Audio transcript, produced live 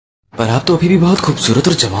पर आप तो अभी भी बहुत खूबसूरत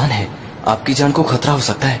और जवान हैं। आपकी जान को खतरा हो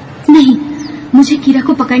सकता है। नहीं, मुझे कीरा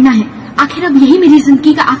को पकड़ना है। आखिर अब यही मेरी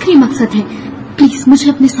जिंदगी का आखिरी मकसद है। प्लीज मुझे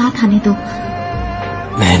अपने साथ आने दो।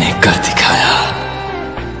 मैंने कर दिखाया।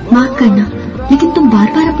 माफ करना, लेकिन तुम बार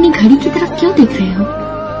बार अपनी घड़ी की तरफ क्यों देख रहे हो?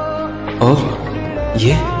 और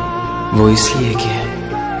ये वो इसलिए कि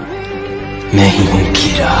मैं ही हूँ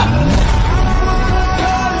कीरा।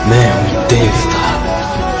 मैं हूँ देवता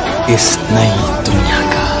इस नई दुनिया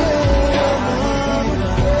का।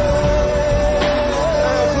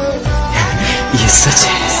 ये सच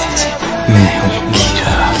है, मैं हूँ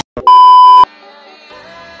कीरा।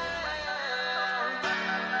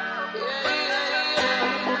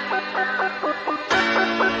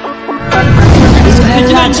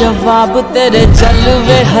 जवाब तेरे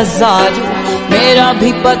जलवे हजार, मेरा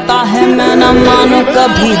भी पता है मैं न मानू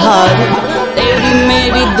कभी हार। तेरी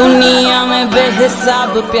मेरी दुनिया में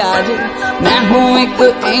बेहिसाब प्यार, मैं हूँ एक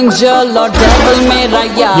एंजल और डेविल मेरा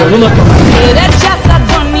यार। तेरे जैसा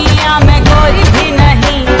दुनिया में कोई भी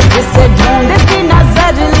नहीं, जिसे ढूंढती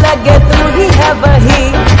नजर लगे तू ही है वही।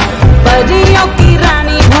 परियों की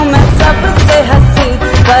रानी हूँ मैं सबसे हंसी,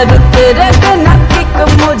 पर तेरे बिना किक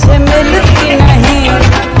मुझे मिलती नहीं।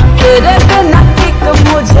 तेरे बिना किक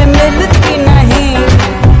मुझे मिलती नहीं।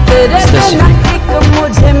 तेरे बिना किक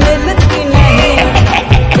मुझे मिलती नहीं।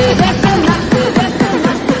 तेरे बिना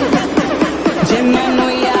जे मैनू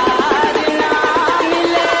यार ना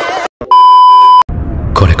मिले।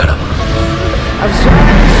 これから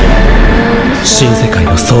新世界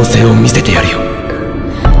の創生を見せてやるよ。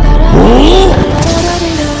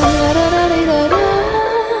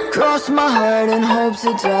Cross my heart and hope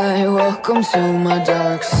to die. Welcome to my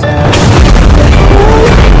dark side.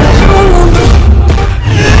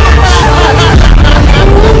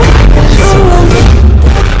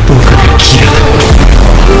 僕がキラだ。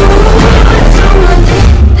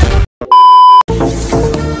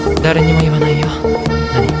誰にも言わないよ。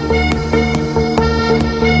何？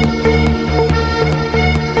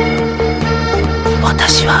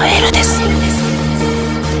私はエルです。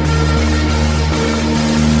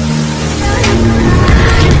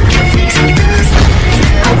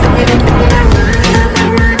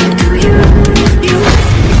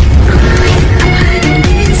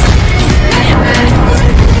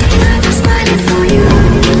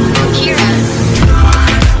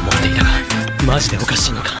マジでおかし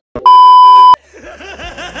いのか。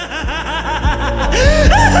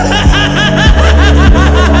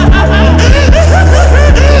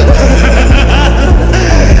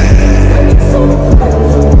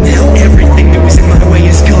Now everything that was in my way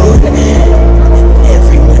is gone.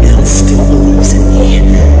 Everyone else still believes in me.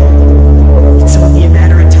 It's only a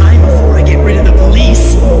matter of time before I get rid of the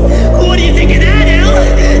police. What do you think of that, Al?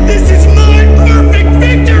 This is my perfect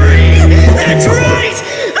victory. That's right.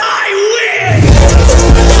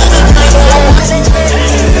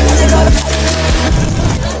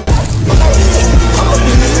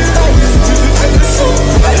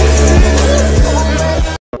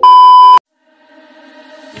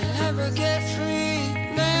 never get free.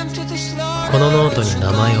 Lamb to the slaughter. このノートに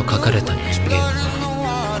名前を書かれた人間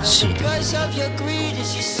は死ぬ。 Price of your greed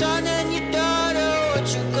is your son and your daughter. What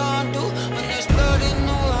you gonna do when there's blood in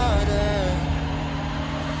the water?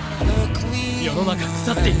 Look me 世の中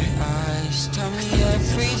腐っている。 tell me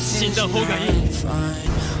everything 死んだ方がいい。 fine.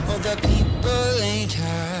 All the people ain't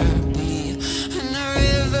happy and the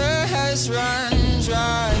river has run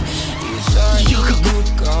dry. You thought you could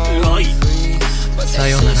go free, but the さ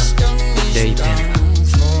ようなら、 system is レイペン。 done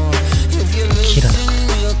for. If you キラだ listen から。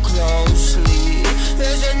 real closely,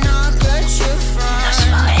 there's a knock at your front 私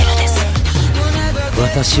はエルです。 You'll never get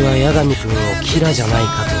私は八神君をキラじゃないか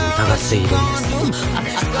と疑っているんです。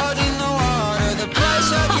 blood in the water. The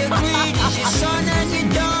price of your greed is your son and your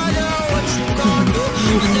daughter. What you gonna do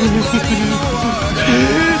when there's blood in the water?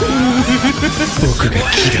 僕が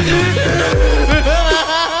キラだ。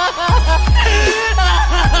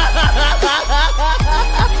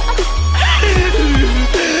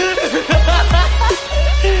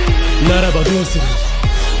ならばどうする？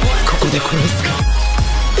ここで殺すか？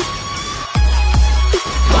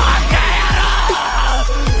バカ野郎！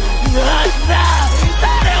なんだ！誰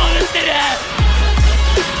を撃ってる！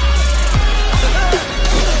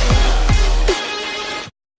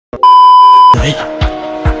ない。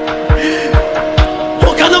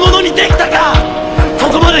他のものにできたか？こ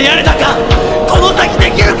こまでやれたか？この先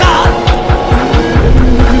できるか？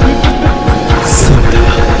そうだ。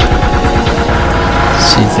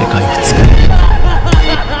新世界を作る。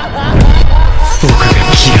僕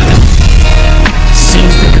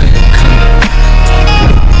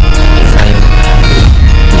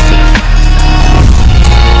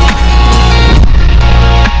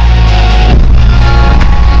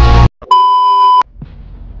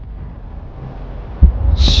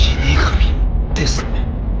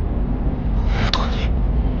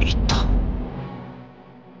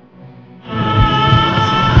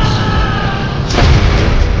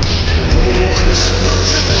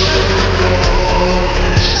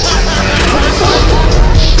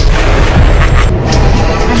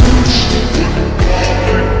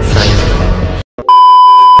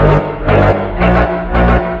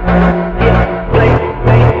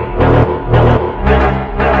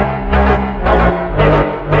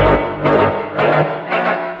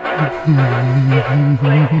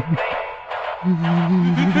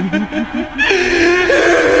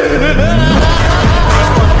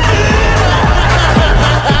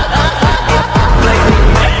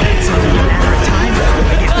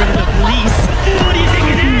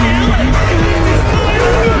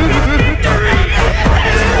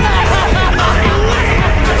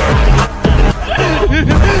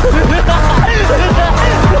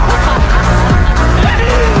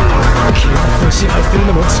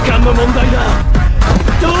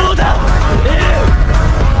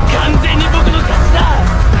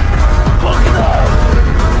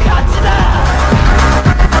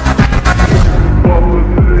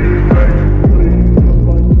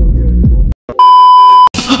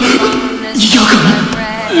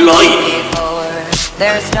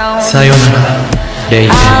さよなら、レイレ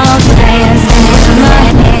イ。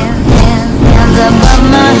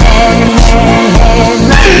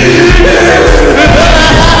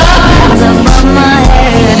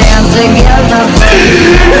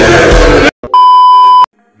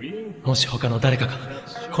もし他の誰かが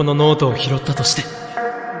このノートを拾ったとして、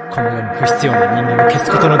この世に不必要な人間を消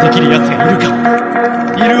すことのできる奴がいるか、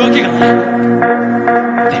いるわけがない。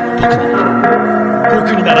でも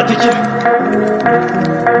僕にならできる。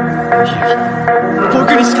いや、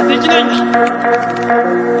僕にしかできないんだ。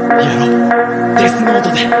やろう、デスノート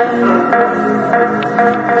で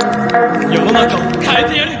世の中を変え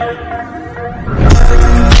てやる。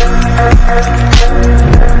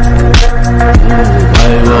お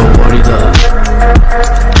前は終わりだ。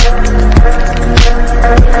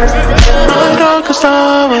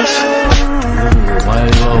お前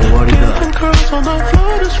は終わりだ。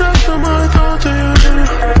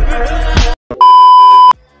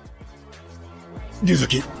龍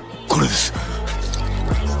崎、これです。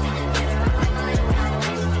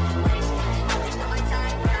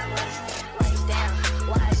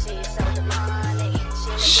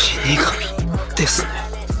死神ですね。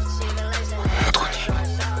本当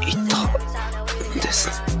にいたんです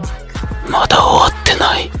ね。まだ終わって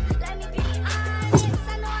ない。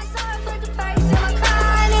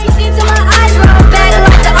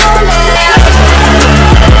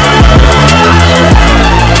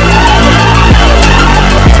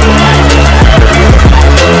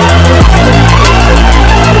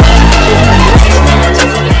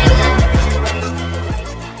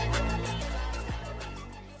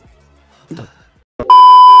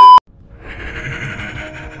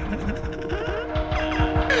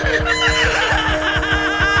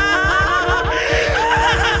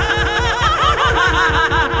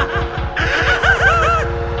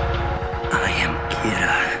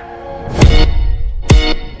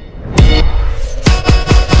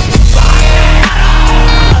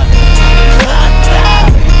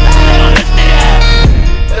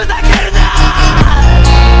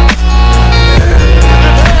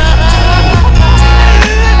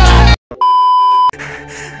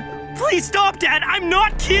Please stop, Dad! I'm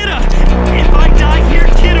not Kira! If I die here,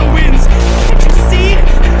 Kira wins! Can't you see?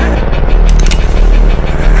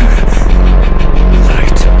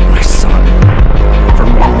 Light, my son. From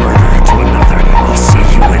one murderer to another, I'll see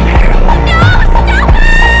you in hell. No! Stop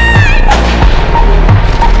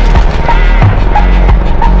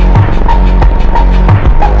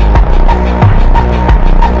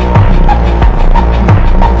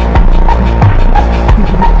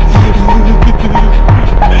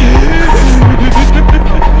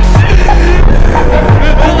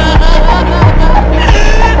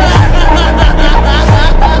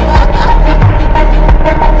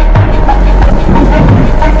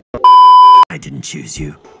I didn't choose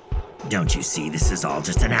you. Don't you see this is all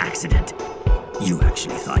just an accident? You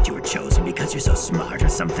actually thought you were chosen because you're so smart or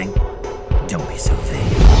something? Don't be so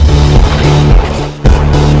vain.